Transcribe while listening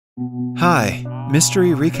Hi, Mystery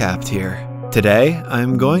Recapped here. Today,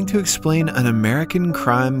 I'm going to explain an American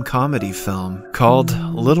crime comedy film called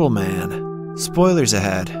Little Man. Spoilers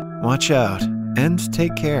ahead, watch out, and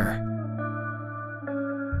take care.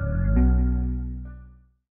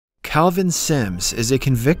 Calvin Sims is a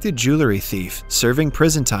convicted jewelry thief serving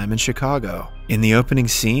prison time in Chicago. In the opening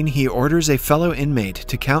scene, he orders a fellow inmate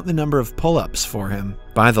to count the number of pull-ups for him.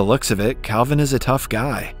 By the looks of it, Calvin is a tough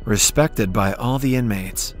guy, respected by all the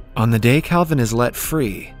inmates. On the day Calvin is let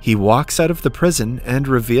free, he walks out of the prison and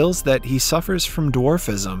reveals that he suffers from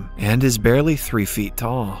dwarfism and is barely 3 feet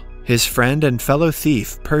tall. His friend and fellow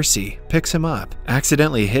thief, Percy, picks him up,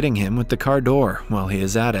 accidentally hitting him with the car door while he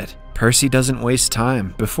is at it. Percy doesn't waste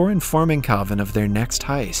time before informing Calvin of their next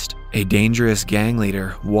heist. A dangerous gang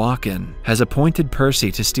leader, Walken, has appointed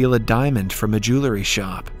Percy to steal a diamond from a jewelry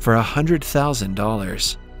shop for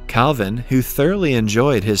 $100,000. Calvin, who thoroughly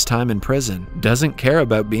enjoyed his time in prison, doesn't care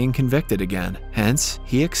about being convicted again, hence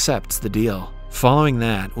he accepts the deal. Following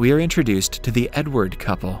that, we are introduced to the Edward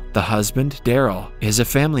couple. The husband, Darryl, is a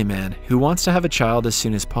family man who wants to have a child as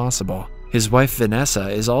soon as possible. His wife Vanessa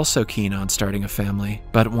is also keen on starting a family,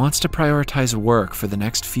 but wants to prioritize work for the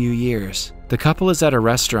next few years. The couple is at a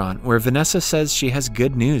restaurant where Vanessa says she has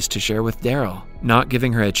good news to share with Darryl. Not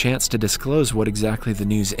giving her a chance to disclose what exactly the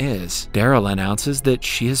news is, Darryl announces that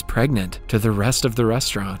she is pregnant to the rest of the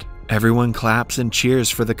restaurant. Everyone claps and cheers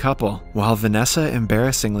for the couple, while Vanessa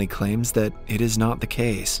embarrassingly claims that it is not the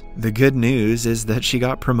case. The good news is that she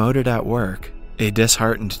got promoted at work. A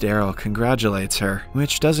disheartened Darryl congratulates her,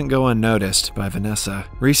 which doesn't go unnoticed by Vanessa.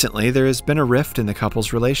 Recently, there has been a rift in the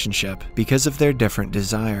couple's relationship because of their different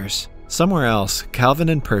desires. Somewhere else, Calvin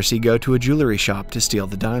and Percy go to a jewelry shop to steal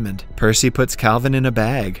the diamond. Percy puts Calvin in a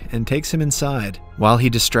bag and takes him inside. While he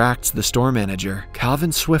distracts the store manager,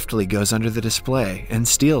 Calvin swiftly goes under the display and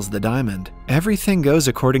steals the diamond. Everything goes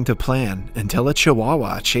according to plan until a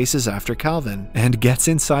chihuahua chases after Calvin and gets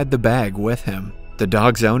inside the bag with him. The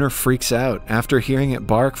dog's owner freaks out after hearing it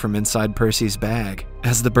bark from inside Percy's bag.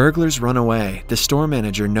 As the burglars run away, the store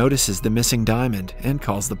manager notices the missing diamond and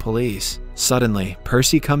calls the police. Suddenly,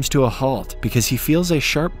 Percy comes to a halt because he feels a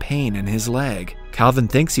sharp pain in his leg. Calvin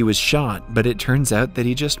thinks he was shot, but it turns out that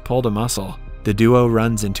he just pulled a muscle. The duo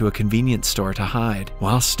runs into a convenience store to hide,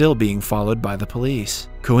 while still being followed by the police.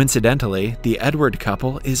 Coincidentally, the Edward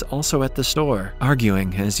couple is also at the store,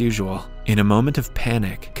 arguing as usual. In a moment of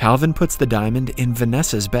panic, Calvin puts the diamond in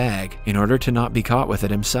Vanessa's bag in order to not be caught with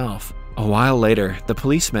it himself. A while later, the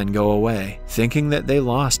policemen go away, thinking that they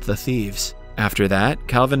lost the thieves. After that,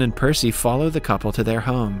 Calvin and Percy follow the couple to their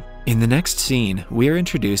home. In the next scene, we are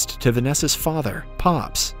introduced to Vanessa's father,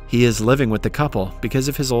 Pops. He is living with the couple because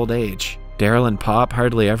of his old age. Darryl and Pop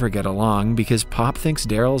hardly ever get along because Pop thinks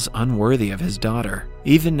Darryl's unworthy of his daughter.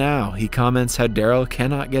 Even now, he comments how Darryl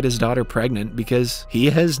cannot get his daughter pregnant because he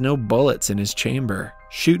has no bullets in his chamber.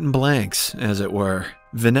 Shooting blanks, as it were.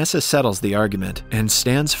 Vanessa settles the argument and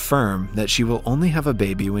stands firm that she will only have a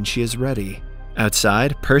baby when she is ready.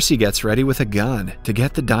 Outside, Percy gets ready with a gun to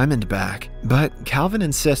get the diamond back, but Calvin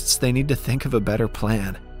insists they need to think of a better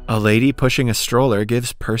plan. A lady pushing a stroller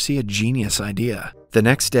gives Percy a genius idea. The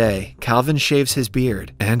next day, Calvin shaves his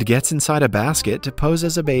beard and gets inside a basket to pose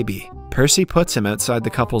as a baby. Percy puts him outside the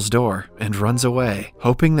couple's door and runs away,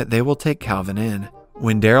 hoping that they will take Calvin in.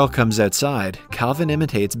 When Darryl comes outside, Calvin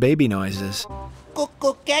imitates baby noises.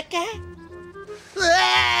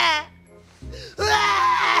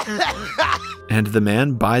 And the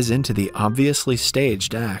man buys into the obviously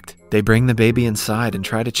staged act. They bring the baby inside and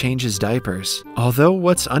try to change his diapers. Although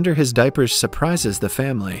what's under his diapers surprises the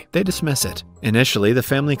family, they dismiss it. Initially, the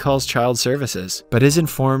family calls child services, but is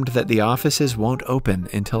informed that the offices won't open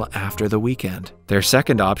until after the weekend. Their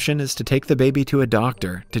second option is to take the baby to a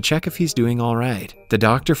doctor to check if he's doing all right. The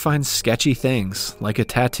doctor finds sketchy things, like a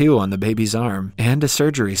tattoo on the baby's arm and a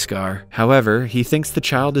surgery scar. However, he thinks the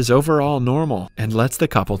child is overall normal and lets the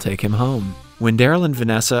couple take him home. When Darryl and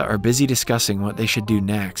Vanessa are busy discussing what they should do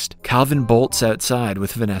next, Calvin bolts outside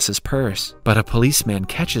with Vanessa's purse, but a policeman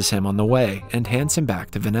catches him on the way and hands him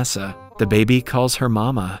back to Vanessa. The baby calls her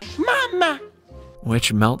Mama, Mama,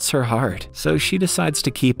 which melts her heart, so she decides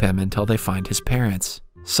to keep him until they find his parents.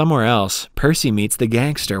 Somewhere else, Percy meets the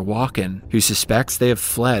gangster Walken, who suspects they have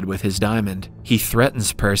fled with his diamond. He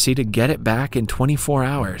threatens Percy to get it back in 24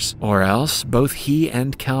 hours, or else both he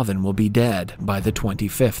and Calvin will be dead by the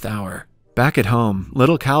 25th hour. Back at home,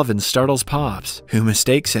 little Calvin startles Pops, who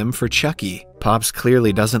mistakes him for Chucky. Pops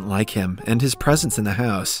clearly doesn't like him and his presence in the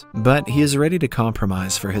house, but he is ready to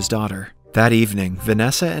compromise for his daughter. That evening,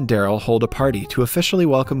 Vanessa and Darryl hold a party to officially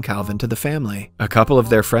welcome Calvin to the family. A couple of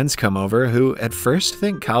their friends come over who at first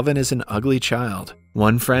think Calvin is an ugly child.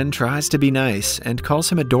 One friend tries to be nice and calls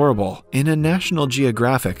him adorable in a National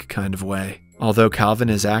Geographic kind of way. Although Calvin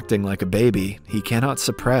is acting like a baby, he cannot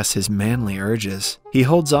suppress his manly urges. He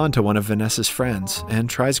holds on to one of Vanessa's friends and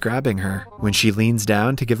tries grabbing her. When she leans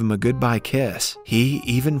down to give him a goodbye kiss, he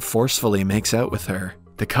even forcefully makes out with her.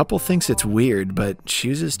 The couple thinks it's weird, but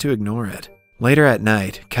chooses to ignore it. Later at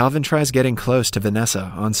night, Calvin tries getting close to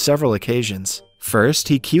Vanessa on several occasions. First,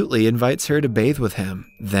 he cutely invites her to bathe with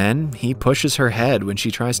him. Then, he pushes her head when she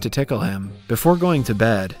tries to tickle him. Before going to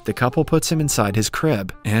bed, the couple puts him inside his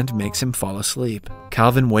crib and makes him fall asleep.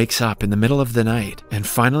 Calvin wakes up in the middle of the night and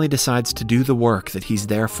finally decides to do the work that he's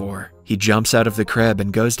there for. He jumps out of the crib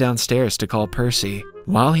and goes downstairs to call Percy.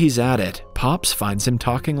 While he's at it, Pops finds him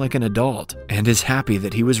talking like an adult and is happy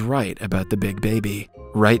that he was right about the big baby.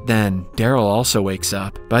 Right then, Darryl also wakes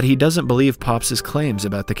up, but he doesn't believe Pops' claims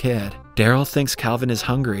about the kid. Darryl thinks Calvin is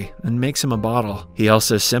hungry and makes him a bottle. He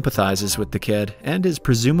also sympathizes with the kid and his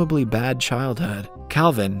presumably bad childhood.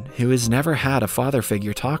 Calvin, who has never had a father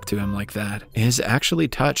figure talk to him like that, is actually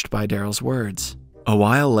touched by Darryl's words. A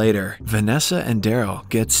while later, Vanessa and Darryl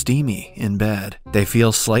get steamy in bed. They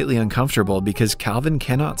feel slightly uncomfortable because Calvin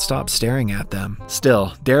cannot stop staring at them.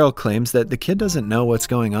 Still, Darryl claims that the kid doesn't know what's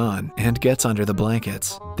going on and gets under the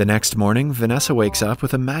blankets. The next morning, Vanessa wakes up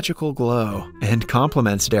with a magical glow and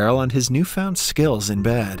compliments Darryl on his newfound skills in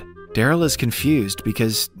bed. Darryl is confused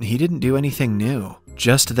because he didn't do anything new.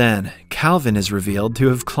 Just then, Calvin is revealed to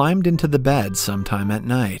have climbed into the bed sometime at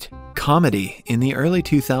night. Comedy in the early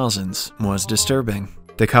 2000s was disturbing.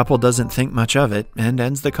 The couple doesn't think much of it and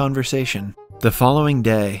ends the conversation. The following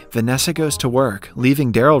day, Vanessa goes to work,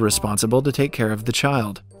 leaving Darryl responsible to take care of the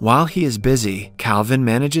child. While he is busy, Calvin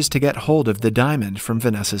manages to get hold of the diamond from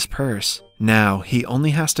Vanessa's purse. Now, he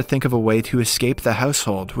only has to think of a way to escape the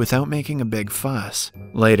household without making a big fuss.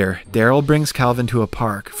 Later, Darryl brings Calvin to a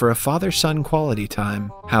park for a father-son quality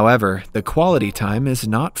time. However, the quality time is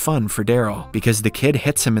not fun for Darryl because the kid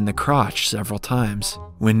hits him in the crotch several times.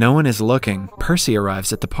 When no one is looking, Percy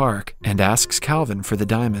arrives at the park and asks Calvin for the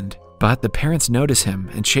diamond. But the parents notice him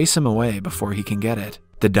and chase him away before he can get it.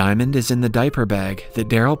 The diamond is in the diaper bag that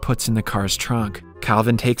Darryl puts in the car's trunk.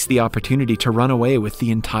 Calvin takes the opportunity to run away with the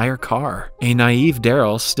entire car. A naive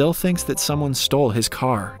Darryl still thinks that someone stole his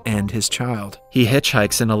car and his child. He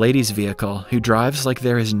hitchhikes in a lady's vehicle who drives like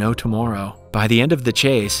there is no tomorrow. By the end of the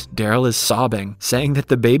chase, Darryl is sobbing, saying that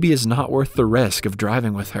the baby is not worth the risk of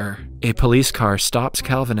driving with her. A police car stops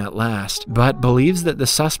Calvin at last, but believes that the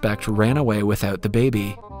suspect ran away without the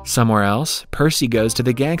baby. Somewhere else, Percy goes to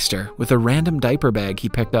the gangster with a random diaper bag he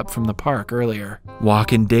picked up from the park earlier.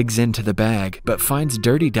 Walken digs into the bag, but finds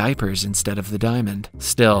dirty diapers instead of the diamond.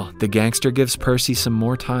 Still, the gangster gives Percy some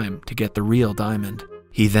more time to get the real diamond.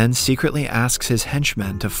 He then secretly asks his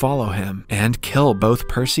henchmen to follow him and kill both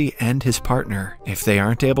Percy and his partner if they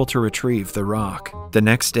aren't able to retrieve the rock. The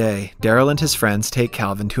next day, Darryl and his friends take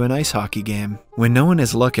Calvin to an ice hockey game. When no one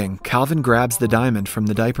is looking, Calvin grabs the diamond from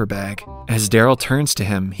the diaper bag. As Darryl turns to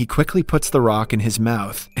him, he quickly puts the rock in his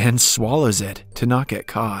mouth and swallows it to not get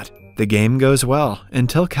caught. The game goes well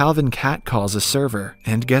until Calvin catcalls a server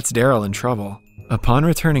and gets Darryl in trouble. Upon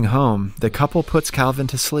returning home, the couple puts Calvin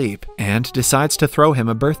to sleep and decides to throw him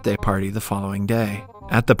a birthday party the following day.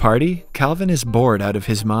 At the party, Calvin is bored out of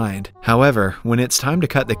his mind. However, when it's time to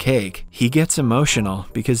cut the cake, he gets emotional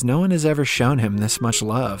because no one has ever shown him this much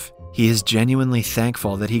love. He is genuinely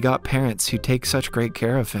thankful that he got parents who take such great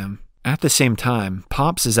care of him. At the same time,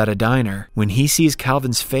 Pops is at a diner when he sees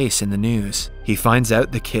Calvin's face in the news. He finds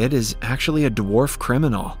out the kid is actually a dwarf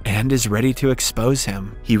criminal and is ready to expose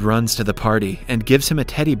him. He runs to the party and gives him a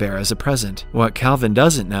teddy bear as a present. What Calvin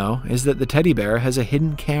doesn't know is that the teddy bear has a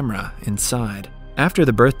hidden camera inside. After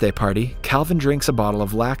the birthday party, Calvin drinks a bottle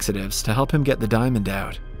of laxatives to help him get the diamond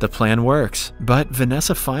out. The plan works, but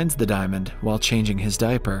Vanessa finds the diamond while changing his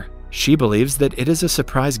diaper. She believes that it is a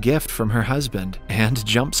surprise gift from her husband and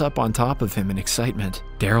jumps up on top of him in excitement.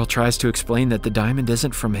 Darryl tries to explain that the diamond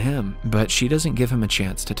isn't from him, but she doesn't give him a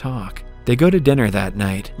chance to talk. They go to dinner that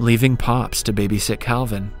night, leaving Pops to babysit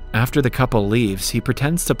Calvin. After the couple leaves, he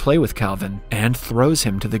pretends to play with Calvin and throws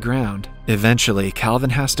him to the ground. Eventually, Calvin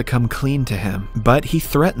has to come clean to him, but he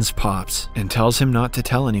threatens Pops and tells him not to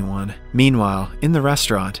tell anyone. Meanwhile, in the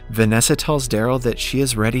restaurant, Vanessa tells Darryl that she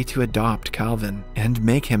is ready to adopt Calvin and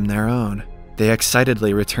make him their own. They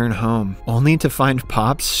excitedly return home, only to find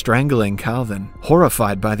Pops strangling Calvin.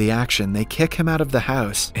 Horrified by the action, they kick him out of the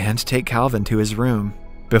house and take Calvin to his room.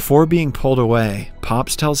 Before being pulled away,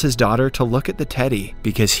 Pops tells his daughter to look at the teddy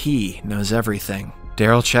because he knows everything.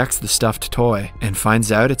 Darryl checks the stuffed toy and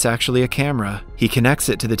finds out it's actually a camera. He connects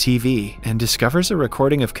it to the TV and discovers a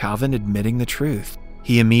recording of Calvin admitting the truth.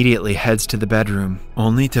 He immediately heads to the bedroom,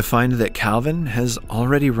 only to find that Calvin has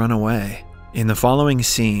already run away. In the following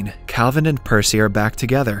scene, Calvin and Percy are back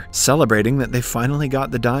together, celebrating that they finally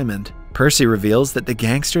got the diamond. Percy reveals that the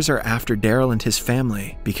gangsters are after Darryl and his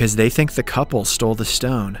family because they think the couple stole the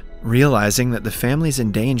stone. Realizing that the family's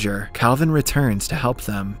in danger, Calvin returns to help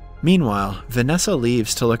them. Meanwhile, Vanessa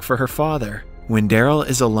leaves to look for her father. When Darryl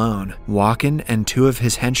is alone, Walken and 2 of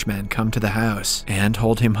his henchmen come to the house and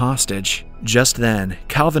hold him hostage. Just then,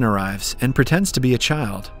 Calvin arrives and pretends to be a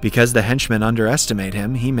child. Because the henchmen underestimate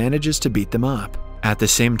him, he manages to beat them up. At the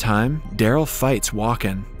same time, Darryl fights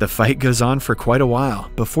Walken. The fight goes on for quite a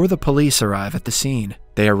while before the police arrive at the scene.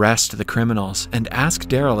 They arrest the criminals and ask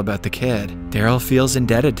Darryl about the kid. Darryl feels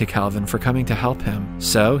indebted to Calvin for coming to help him,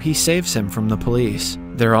 so he saves him from the police.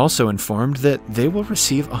 They're also informed that they will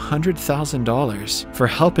receive $100,000 for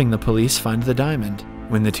helping the police find the diamond.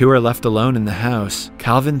 When the 2 are left alone in the house,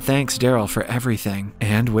 Calvin thanks Darryl for everything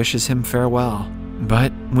and wishes him farewell.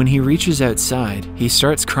 But when he reaches outside, he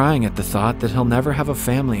starts crying at the thought that he'll never have a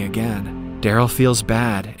family again. Darryl feels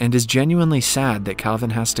bad and is genuinely sad that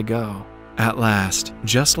Calvin has to go. At last,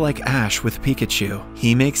 just like Ash with Pikachu,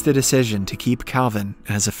 he makes the decision to keep Calvin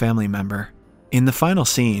as a family member. In the final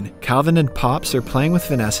scene, Calvin and Pops are playing with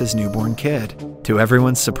Vanessa's newborn kid. To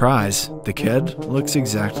everyone's surprise, the kid looks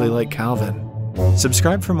exactly like Calvin.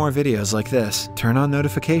 Subscribe for more videos like this, turn on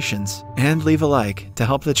notifications, and leave a like to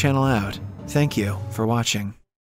help the channel out. Thank you for watching.